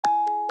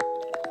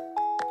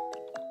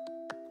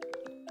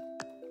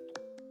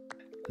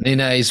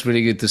Nina, it's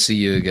really good to see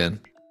you again.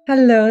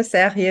 Hello,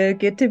 Sergio.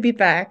 Good to be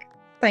back.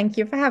 Thank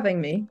you for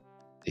having me.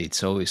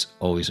 It's always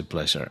a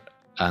pleasure.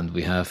 And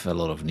we have a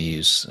lot of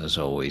news as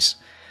always.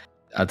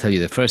 I'll tell you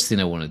the first thing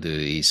I want to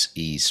do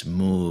is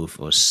move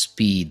or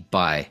speed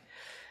by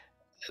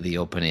the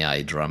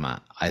OpenAI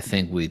drama. I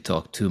think we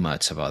talk too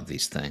much about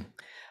this thing.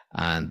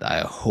 And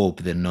I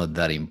hope they're not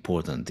that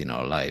important in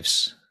our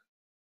lives.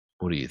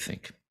 What do you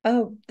think?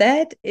 Oh,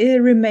 that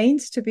it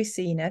remains to be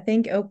seen. I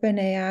think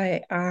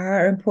OpenAI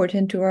are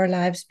important to our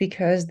lives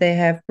because they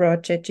have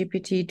brought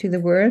ChatGPT to the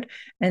world.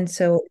 And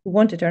so,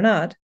 want it or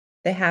not,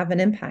 they have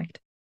an impact.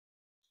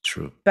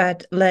 True.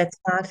 But let's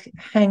not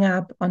hang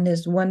up on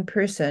this one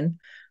person,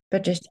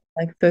 but just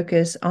like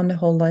focus on the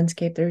whole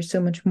landscape. There's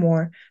so much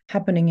more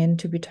happening and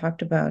to be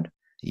talked about.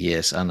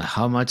 Yes, and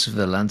how much of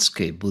the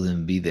landscape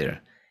wouldn't be there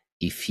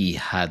if he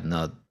had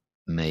not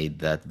made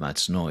that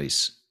much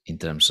noise in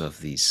terms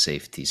of the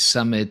safety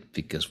summit,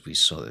 because we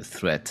saw the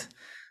threat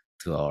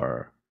to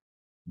our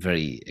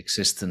very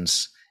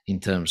existence, in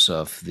terms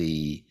of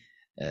the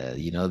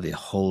the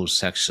whole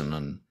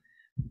section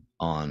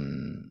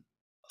on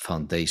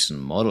foundation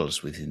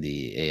models within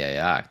the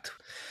AI Act.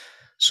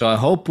 So I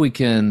hope we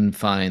can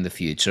find the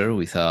future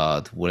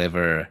without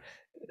whatever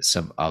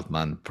some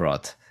Altman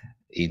brought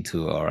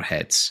into our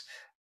heads.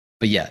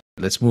 But yeah,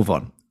 let's move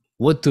on.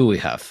 What do we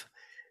have?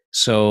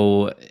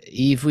 So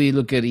if we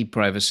look at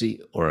ePrivacy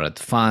or at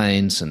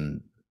fines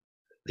and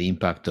the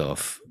impact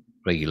of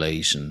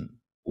regulation,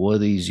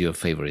 what is your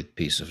favorite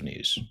piece of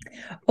news?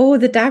 Oh,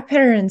 the dark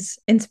patterns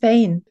in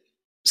Spain.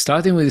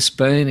 Starting with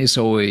Spain is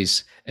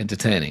always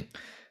entertaining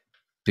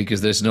because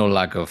there's no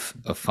lack of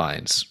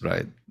fines,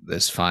 right?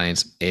 There's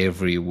fines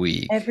every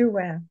week.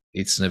 Everywhere,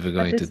 It's never but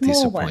going the to small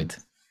disappoint.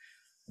 ones.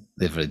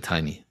 They're very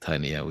tiny,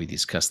 tiny. Yeah, we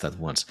discussed that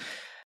once,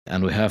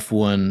 and we have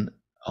one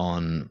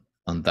on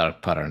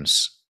dark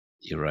patterns.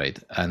 You're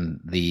right, and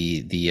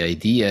the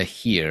idea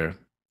here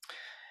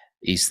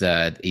is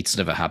that it's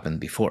never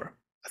happened before.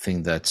 I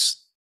think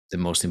that's the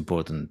most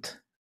important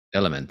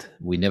element.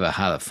 We never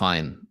had a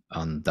fine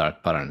on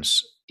dark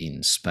patterns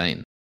in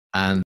Spain,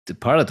 and the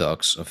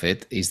paradox of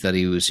it is that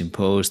it was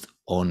imposed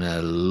on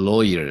a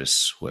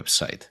lawyer's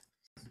website.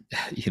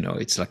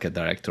 It's like a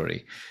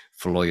directory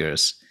for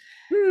lawyers.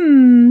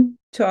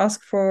 To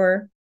ask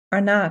for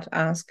or not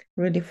ask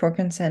really for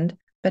consent,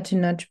 but to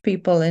nudge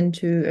people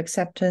into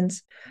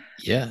acceptance.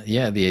 Yeah.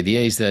 The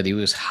idea is that he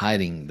was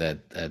hiding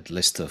that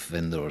list of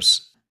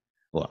vendors.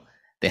 Well,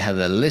 they had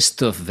a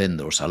list of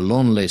vendors, a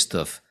long list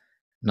of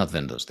not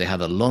vendors. They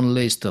had a long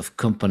list of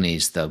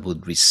companies that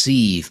would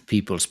receive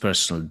people's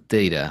personal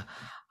data,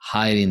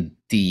 hiding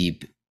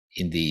deep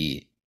in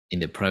the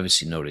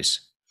privacy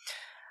notice.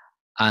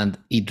 And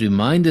it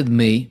reminded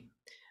me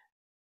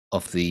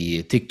of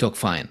the TikTok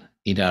fine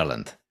in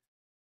Ireland,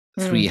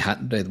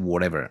 300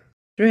 whatever.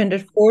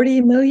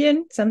 340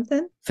 million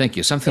something. Thank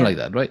you, something Yeah. like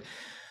that, right?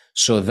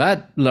 So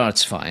that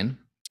large fine,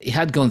 it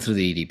had gone through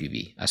the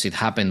EDPB, as it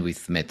happened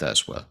with Meta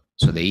as well.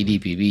 So the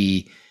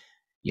EDPB,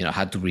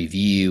 had to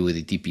review what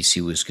the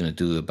DPC was going to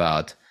do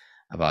about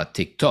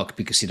TikTok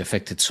because it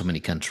affected so many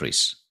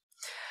countries.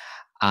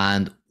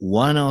 And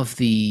one of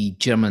the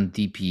German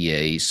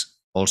DPAs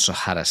also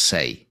had a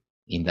say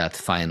in that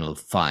final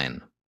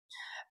fine.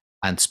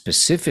 And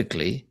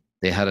specifically,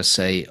 they had a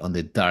say on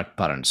the dark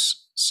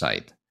patterns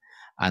side.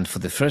 And for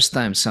the first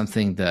time,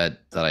 something that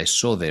I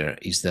saw there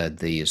is that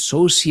they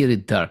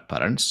associated dark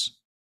patterns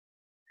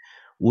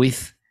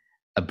with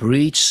a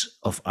breach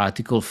of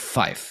Article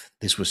 5,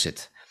 this was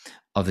it,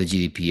 of the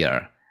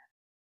GDPR,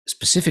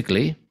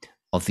 specifically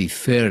of the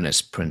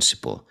fairness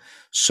principle.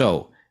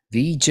 So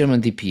the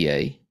German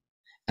DPA,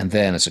 and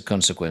then as a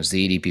consequence,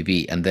 the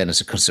EDPB, and then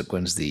as a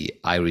consequence, the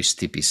Irish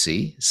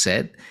TPC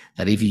said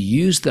that if you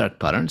use dark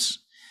patterns,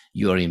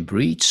 you are in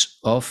breach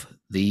of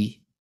the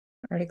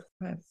Article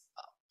 5.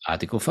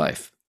 Article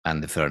 5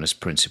 and the fairness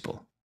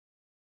principle.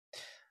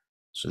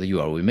 So there you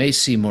are. We may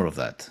see more of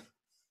that.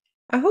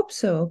 I hope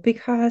so,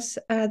 because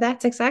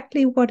that's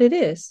exactly what it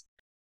is.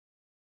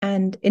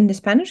 And in the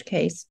Spanish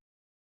case,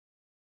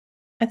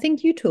 I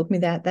think you told me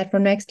that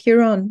from next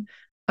year on,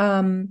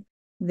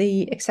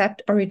 the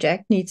accept or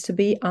reject needs to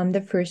be on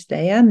the first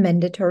layer,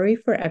 mandatory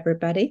for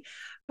everybody.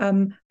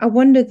 I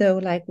wonder though,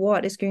 like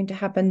what is going to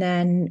happen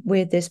then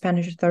with the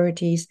Spanish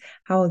authorities,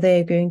 how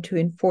they're going to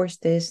enforce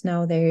this.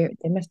 Now they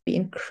must be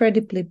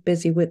incredibly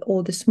busy with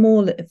all the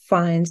small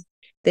fines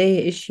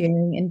they're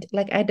issuing, and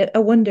like I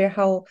wonder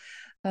how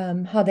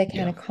they can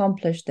Yeah,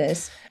 accomplish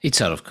this. it's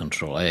out of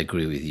control. I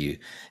agree with you.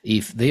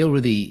 If they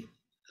already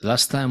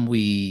last time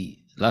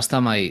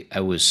I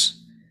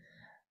was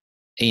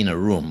in a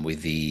room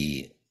with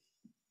the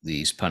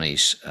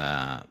Spanish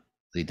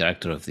the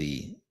director of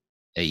the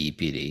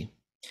AEPD,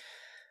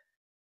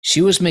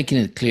 she was making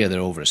it clear they're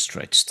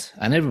overstretched,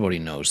 and everybody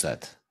knows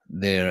that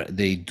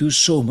they do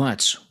so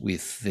much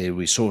with the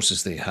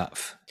resources they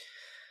have.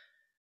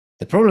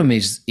 The problem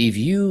is if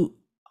you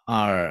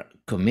are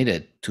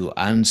committed to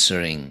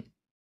answering,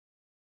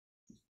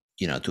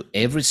 to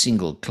every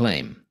single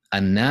claim,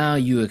 and now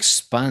you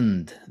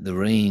expand the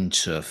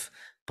range of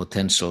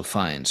potential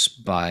fines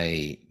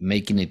by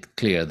making it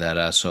clear that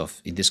as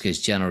of, in this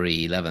case,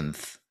 January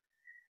 11th,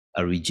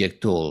 a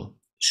reject all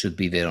should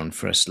be there on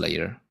first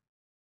layer.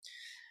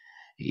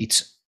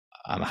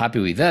 I'm happy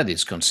with that.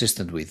 It's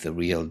consistent with the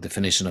real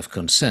definition of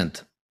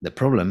consent. The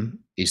problem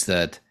is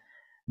that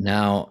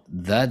now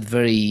that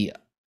very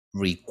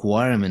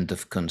requirement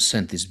of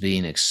consent is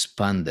being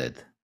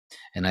expanded,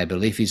 and I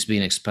believe it's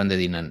being expanded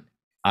in an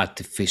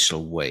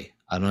artificial way.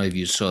 I don't know if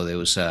you saw, there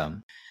was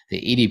the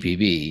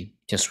EDPB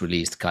just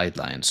released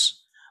guidelines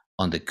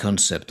on the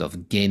concept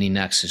of gaining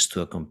access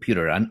to a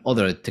computer and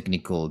other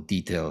technical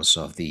details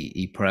of the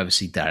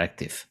ePrivacy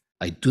Directive.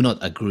 I do not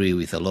agree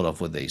with a lot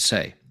of what they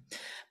say,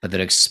 but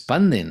they're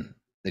expanding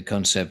the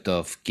concept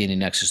of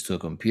gaining access to a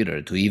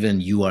computer to even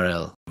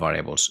URL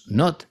variables,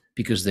 not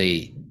because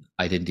they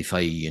identify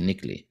you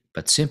uniquely,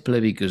 but simply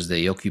because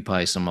they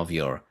occupy some of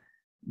your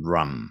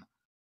RAM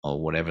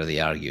or whatever they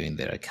argue in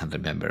there. I can't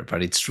remember,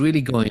 but it's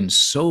really going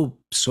so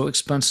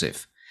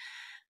expensive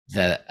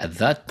that at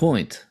that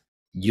point,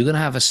 you're going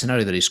to have a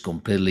scenario that is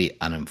completely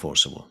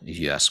unenforceable, if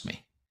you ask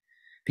me,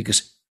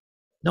 because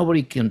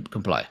nobody can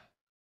comply.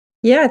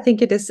 Yeah, I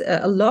think it is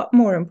a lot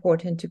more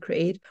important to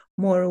create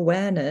more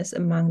awareness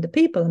among the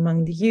people,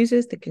 among the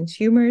users, the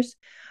consumers,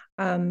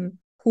 who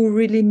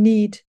really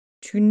need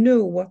to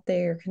know what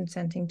they're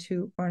consenting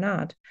to or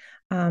not.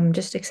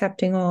 Just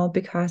accepting all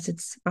because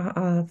it's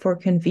for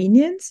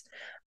convenience.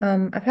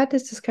 I've had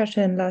this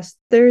discussion last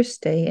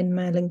Thursday in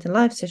my LinkedIn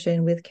Live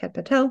session with Kat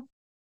Patel.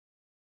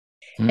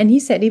 And he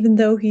said, even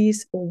though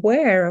he's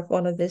aware of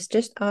all of this,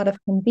 just out of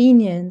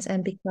convenience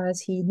and because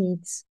he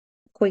needs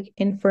quick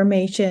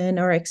information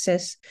or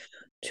access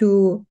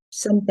to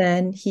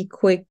something, he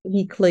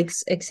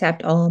clicks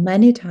accept all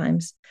many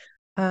times,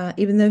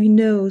 even though he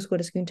knows what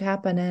is going to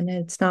happen and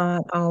it's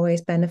not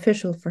always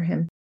beneficial for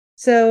him.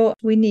 So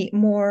we need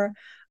more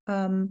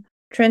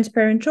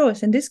transparent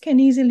choice, and this can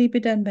easily be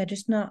done by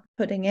just not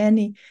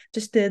putting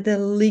just the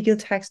legal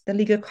text, the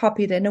legal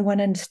copy that no one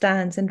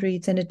understands and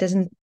reads, and it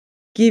doesn't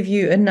give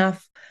you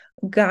enough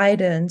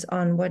guidance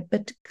on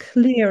but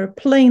clear,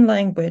 plain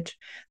language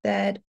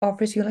that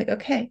offers you like,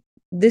 okay,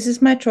 this is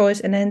my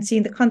choice, and then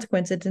seeing the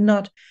consequences. And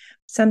not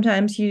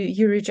sometimes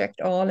you reject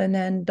all and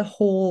then the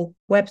whole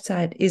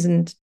website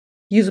isn't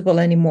usable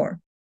anymore.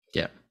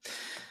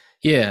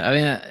 Yeah, I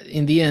mean,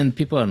 in the end,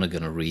 people are not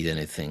going to read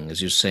anything.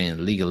 As you're saying,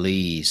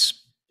 legalese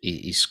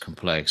is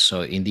complex.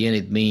 So in the end,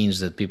 it means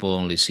that people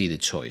only see the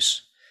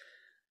choice.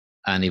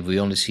 And if we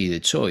only see the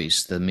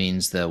choice, that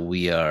means that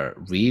we are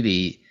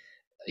really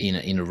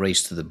in a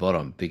race to the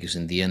bottom, because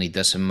in the end, it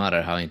doesn't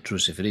matter how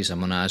intrusive it is. I'm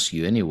going to ask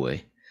you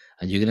anyway,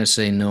 and you're going to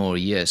say no or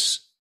yes.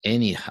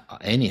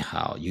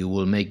 Anyhow, you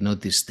will make no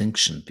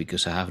distinction,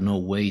 because I have no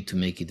way to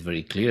make it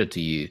very clear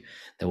to you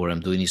that what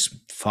I'm doing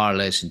is far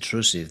less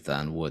intrusive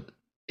than what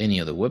any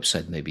other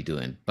website may be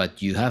doing.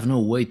 But you have no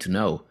way to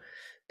know,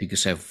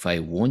 because if I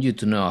want you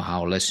to know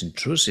how less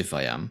intrusive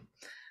I am,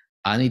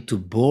 I need to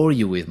bore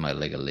you with my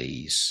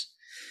legalese.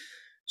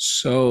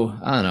 So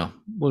I don't know.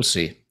 We'll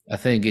see. I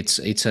think it's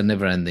a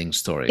never-ending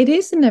story. It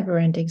is a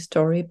never-ending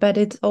story, but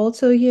it's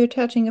also here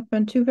touching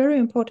upon two very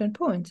important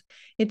points.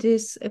 It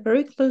is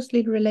very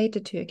closely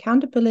related to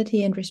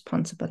accountability and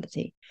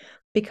responsibility,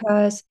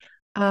 because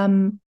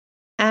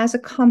as a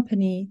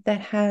company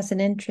that has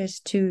an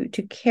interest to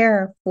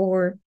care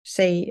for,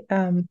 say,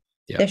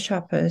 their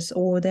shoppers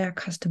or their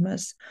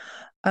customers,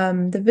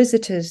 the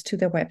visitors to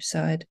their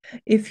website,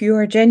 if you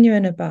are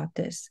genuine about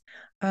this,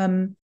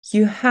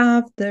 you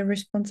have the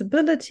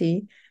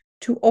responsibility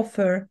to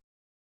offer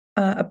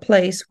a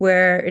place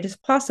where it is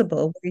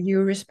possible, where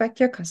you respect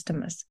your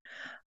customers.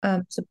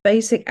 So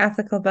basic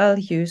ethical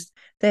values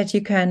that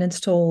you can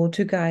install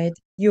to guide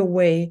your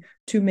way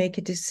to make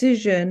a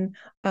decision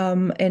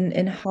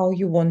in how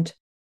you want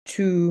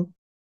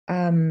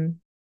in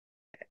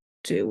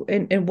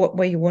what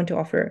way you want to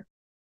offer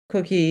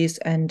cookies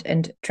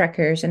and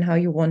trackers, and how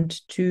you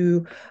want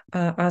to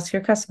ask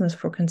your customers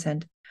for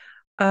consent.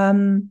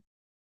 And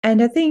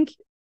I think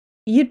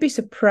you'd be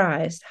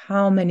surprised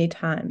how many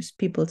times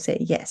people say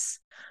yes,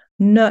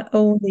 not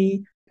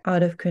only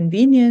out of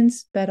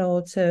convenience, but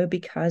also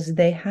because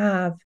they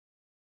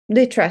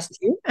trust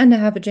you and they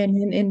have a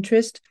genuine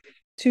interest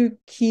to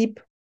keep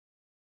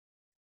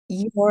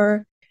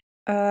your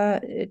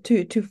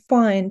to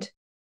find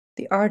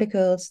the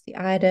articles, the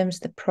items,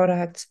 the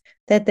products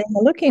that they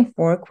are looking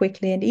for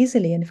quickly and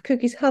easily. And if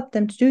cookies help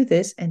them to do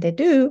this, and they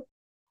do,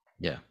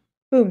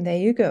 boom, there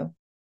you go.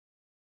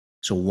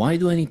 So why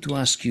do I need to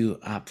ask you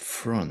up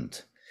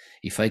front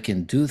if I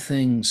can do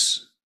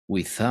things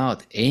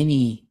without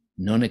any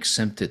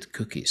non-exempted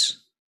cookies?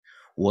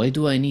 Why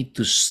do I need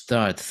to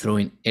start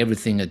throwing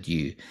everything at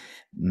you,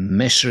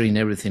 measuring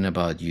everything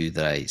about you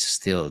that I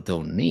still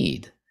don't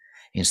need,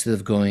 instead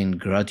of going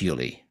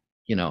gradually?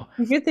 Do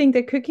you think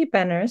the cookie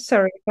banner,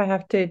 sorry if I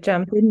have to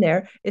jump in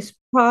there, is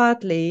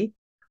partly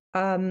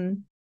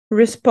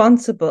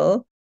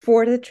responsible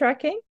for the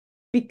tracking,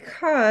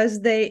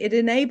 because it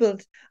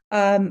enabled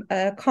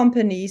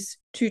companies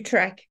to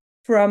track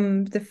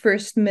from the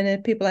first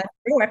minute people have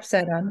their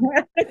website on.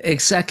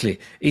 Exactly.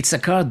 It's a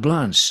carte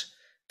blanche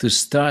to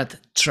start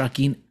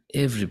tracking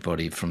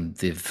everybody from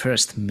the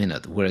first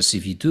minute. Whereas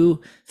if you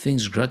do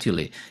things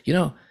gradually,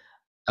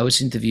 I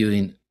was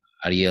interviewing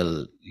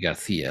Ariel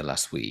Garcia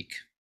last week.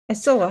 I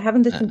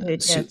haven't listened to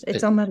it yet.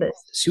 It's on my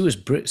list.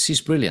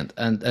 She's brilliant,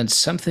 and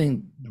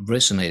something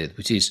resonated,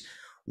 which is,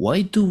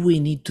 why do we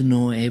need to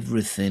know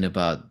everything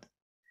about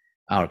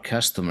our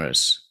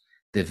customers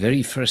the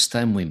very first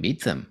time we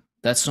meet them?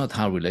 That's not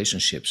how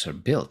relationships are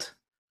built.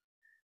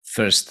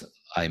 First,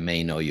 I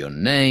may know your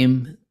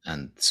name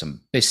and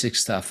some basic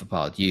stuff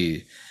about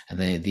you, and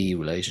then the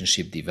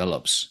relationship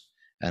develops.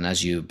 And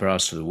as you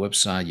browse through the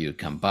website, you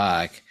come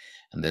back,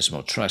 and there's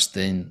more trust.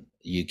 Then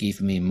you give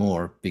me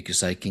more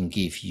because I can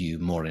give you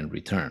more in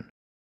return.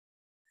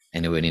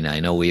 Anyway, Nina, I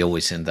know we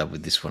always end up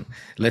with this one.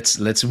 Let's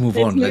move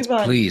on. Let's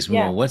please move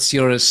on. What's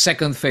your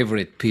second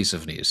favorite piece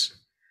of news?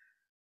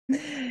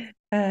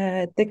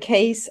 The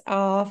case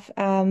of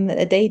a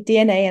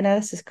DNA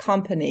analysis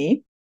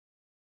company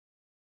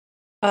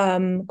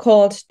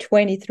called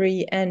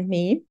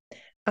 23andMe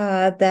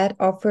that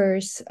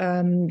offers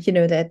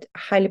that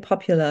highly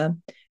popular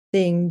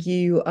thing.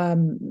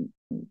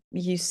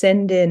 You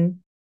send in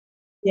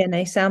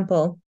DNA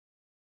sample,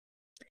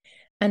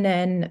 and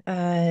then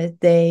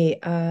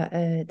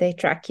they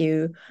track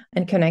you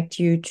and connect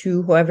you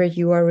to whoever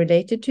you are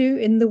related to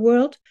in the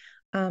world,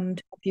 to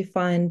help you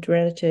find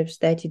relatives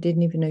that you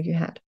didn't even know you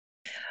had.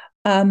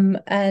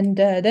 And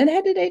then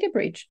had a data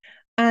breach,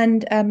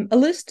 and a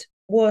list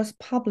was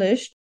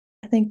published.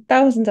 I think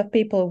thousands of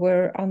people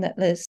were on that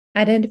list,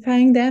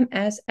 identifying them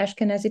as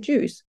Ashkenazi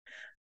Jews.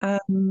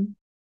 And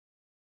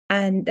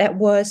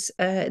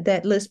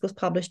that list was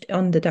published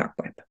on the dark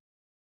web.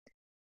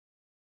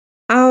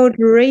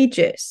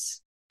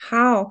 Outrageous.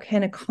 How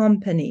can a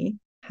company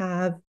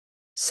have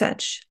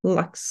such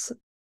lax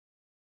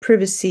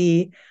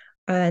privacy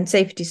and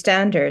safety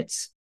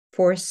standards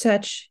for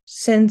such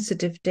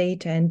sensitive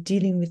data and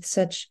dealing with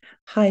such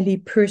highly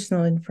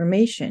personal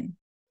information?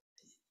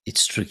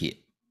 It's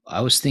tricky.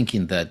 I was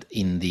thinking that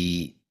in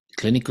the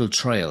clinical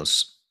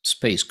trials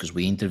space, because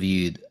we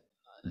interviewed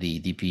the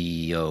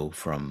DPO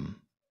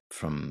from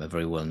a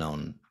very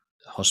well-known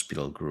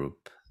hospital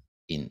group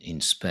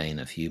in Spain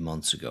a few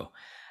months ago.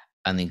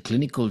 And in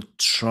clinical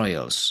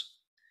trials,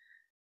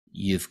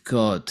 you've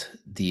got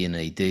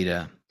DNA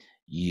data,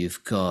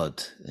 you've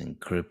got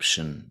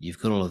encryption, you've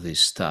got all of this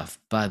stuff,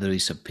 but there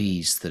is a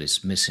piece that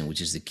is missing,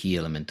 which is the key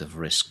element of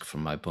risk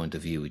from my point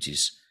of view, which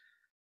is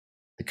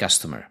the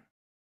customer.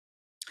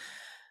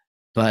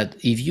 But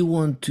if you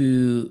want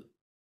to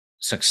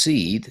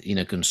succeed in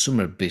a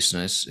consumer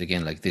business,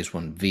 again, like this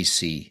one,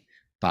 VC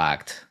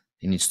backed,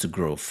 it needs to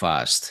grow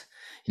fast.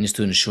 It needs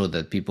to ensure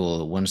that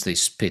people, once they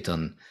spit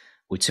on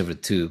whichever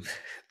tube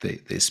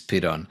they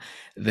spit on,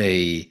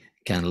 they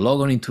can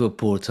log on into a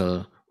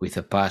portal with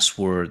a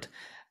password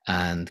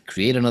and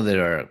create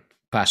another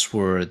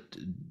password,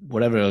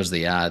 whatever else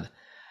they add.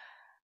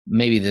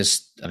 Maybe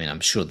I'm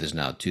sure there's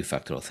now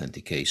two-factor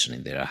authentication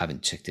in there. I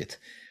haven't checked it.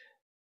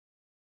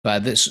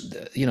 But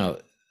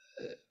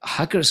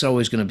hackers are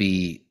always going to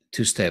be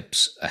two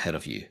steps ahead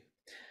of you.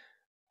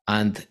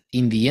 And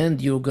in the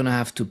end, you're going to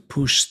have to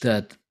push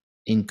that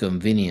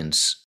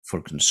inconvenience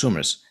for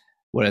consumers.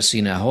 Whereas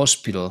in a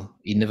hospital,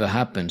 it never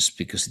happens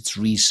because it's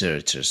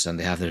researchers and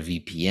they have their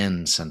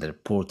VPNs and their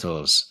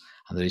portals,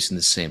 and there isn't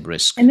the same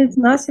risk. And it's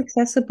not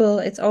accessible.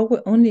 It's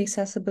only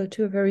accessible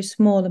to a very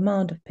small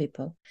amount of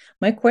people.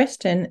 My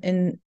question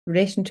in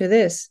relation to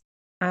this,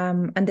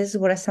 and this is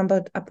what I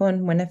stumbled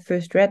upon when I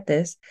first read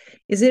this,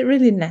 is it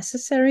really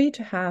necessary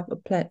to have a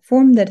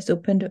platform that is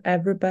open to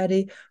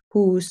everybody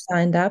who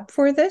signed up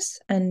for this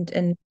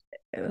and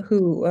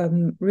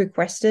who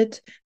requested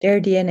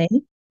their DNA?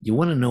 You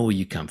want to know where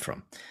you come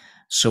from.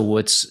 So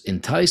what's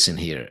enticing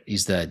here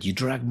is that you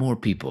drag more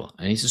people,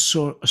 and it's a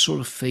sort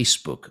of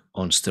Facebook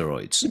on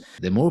steroids.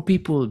 The more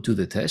people do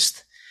the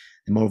test,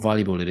 the more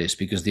valuable it is,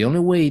 because the only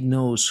way it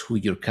knows who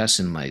your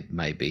cousin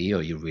might be,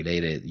 or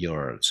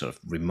your sort of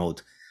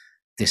remote,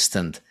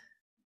 distant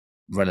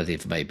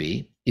relative might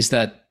be, is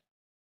that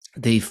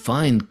they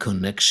find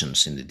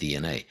connections in the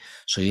DNA.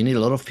 So you need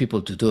a lot of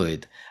people to do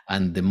it,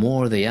 and the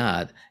more they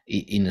add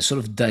in a sort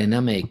of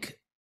dynamic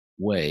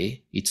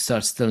way, it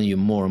starts telling you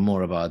more and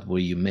more about where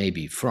you may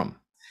be from.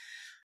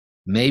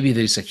 Maybe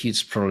there's a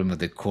huge problem at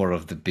the core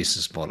of the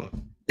business model.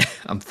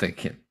 I'm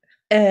thinking.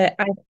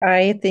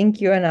 I think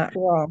you are not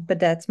wrong, but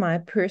that's my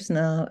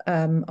personal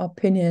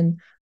opinion,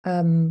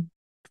 and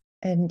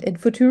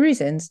for two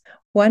reasons.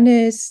 One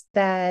is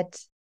that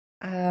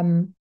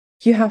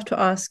you have to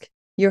ask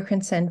your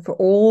consent for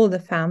all the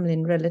family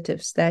and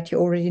relatives that you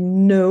already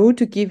know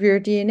to give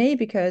your DNA,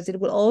 because it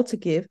will also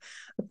give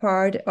a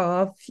part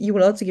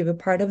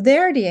of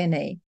their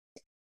DNA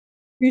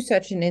to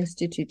such an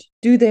institute.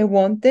 Do they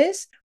want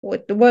this?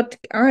 What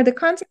are the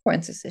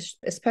consequences,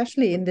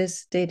 especially in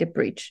this data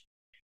breach?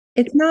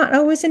 It's not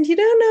always, and you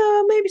don't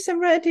know, maybe some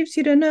relatives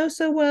you don't know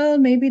so well,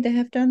 maybe they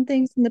have done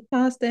things in the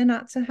past they're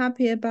not so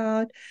happy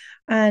about.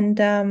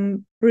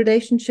 and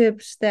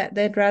relationships that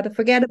they'd rather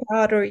forget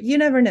about, or you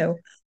never know.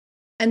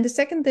 And the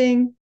second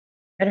thing,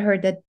 I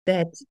heard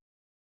that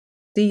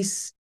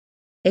these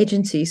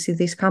agencies,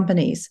 these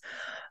companies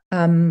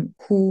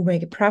who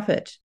make a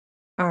profit,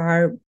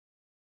 are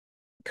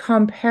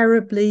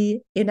comparably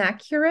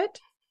inaccurate.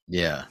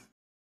 Yeah.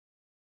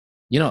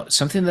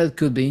 Something that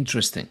could be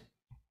interesting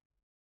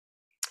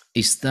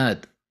is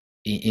that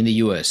in the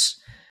US,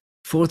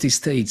 40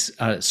 states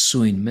are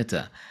suing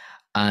Meta.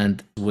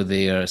 And what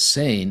they are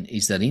saying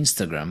is that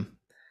Instagram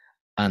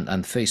and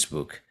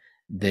Facebook,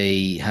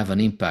 they have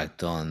an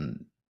impact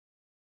on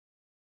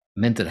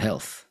mental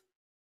health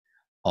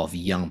of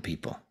young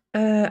people.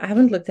 I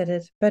haven't looked at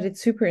it, but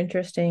it's super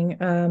interesting.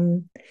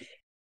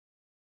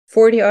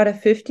 40 out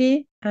of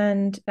 50,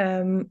 and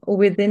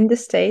within the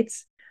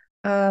states,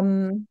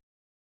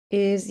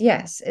 is,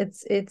 yes,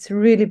 it's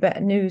really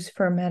bad news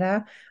for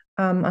Meta.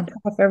 On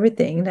top of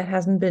everything that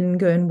hasn't been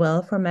going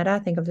well for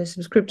Meta, think of the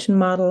subscription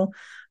model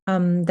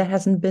that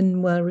hasn't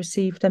been well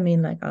received. I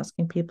mean, like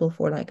asking people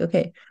for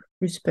okay,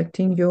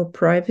 respecting your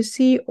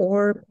privacy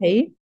or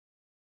pay.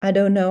 I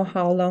don't know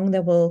how long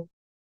they will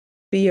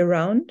be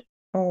around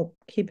or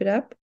keep it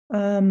up.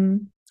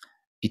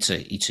 It's a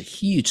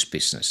huge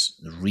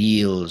business.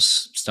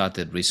 Reels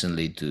started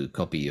recently to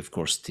copy, of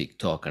course,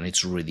 TikTok, and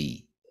it's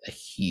really a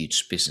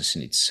huge business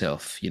in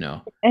itself,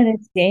 And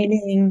it's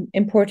gaining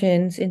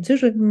importance in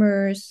social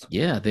commerce.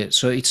 Yeah,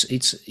 so it's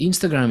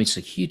Instagram. It's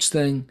a huge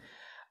thing,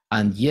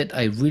 and yet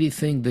I really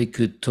think they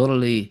could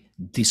totally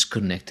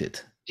disconnect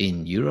it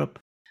in Europe.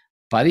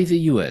 But if the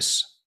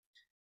US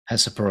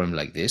has a problem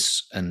like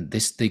this, and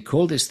they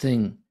call this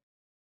thing,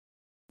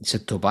 it's a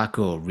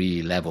tobacco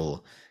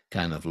level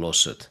kind of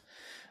lawsuit,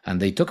 and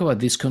they talk about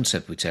this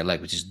concept, which I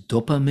like, which is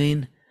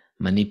dopamine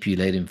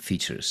manipulating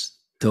features.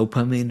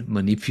 Dopamine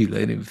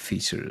manipulating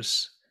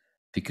features,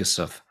 because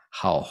of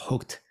how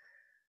hooked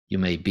you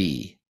may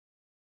be.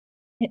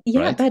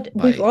 Yeah, right? but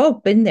we've all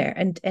been there,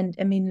 and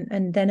I mean,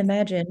 and then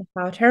imagine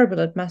how terrible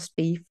it must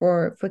be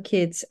for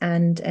kids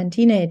and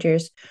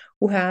teenagers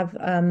who have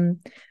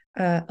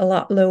a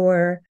lot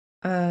lower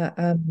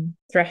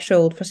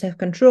threshold for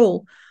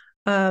self-control,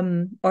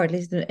 or at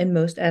least in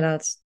most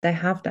adults they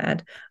have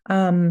that.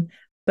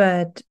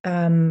 But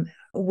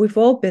we've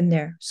all been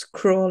there,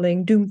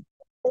 scrolling doom.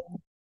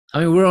 I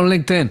mean, we're on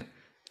LinkedIn.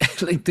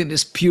 LinkedIn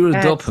is pure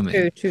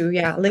dopamine. True.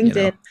 Yeah,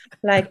 LinkedIn.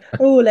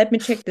 Oh, let me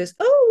check this.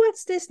 Oh,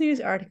 what's this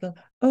news article?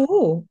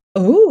 Oh.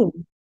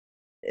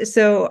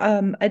 So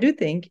I do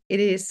think it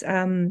is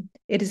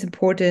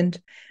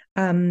important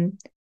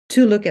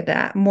to look at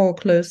that more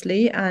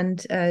closely, and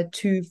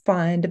to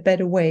find a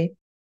better way,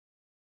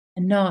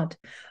 and not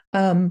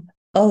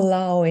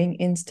allowing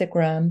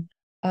Instagram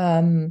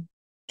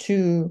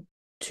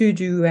to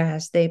do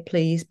as they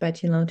please, but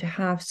to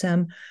have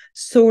some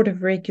sort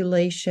of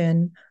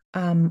regulation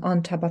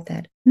on top of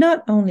that,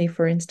 not only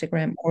for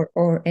Instagram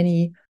or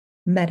any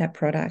Meta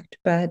product,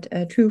 but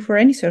true for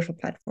any social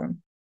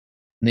platform.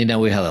 Nina,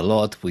 we had a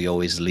lot. We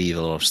always leave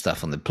a lot of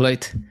stuff on the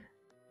plate.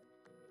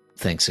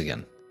 Thanks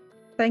again.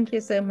 Thank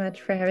you so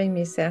much for having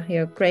me,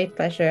 Sergio. Great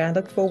pleasure. I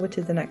look forward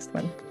to the next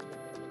one.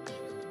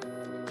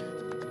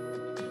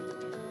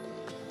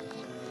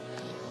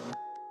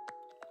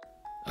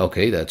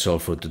 Okay, that's all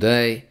for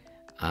today.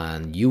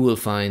 And you will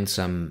find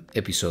some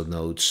episode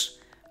notes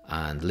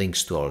and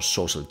links to our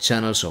social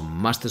channels on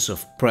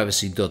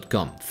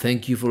mastersofprivacy.com.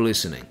 Thank you for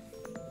listening.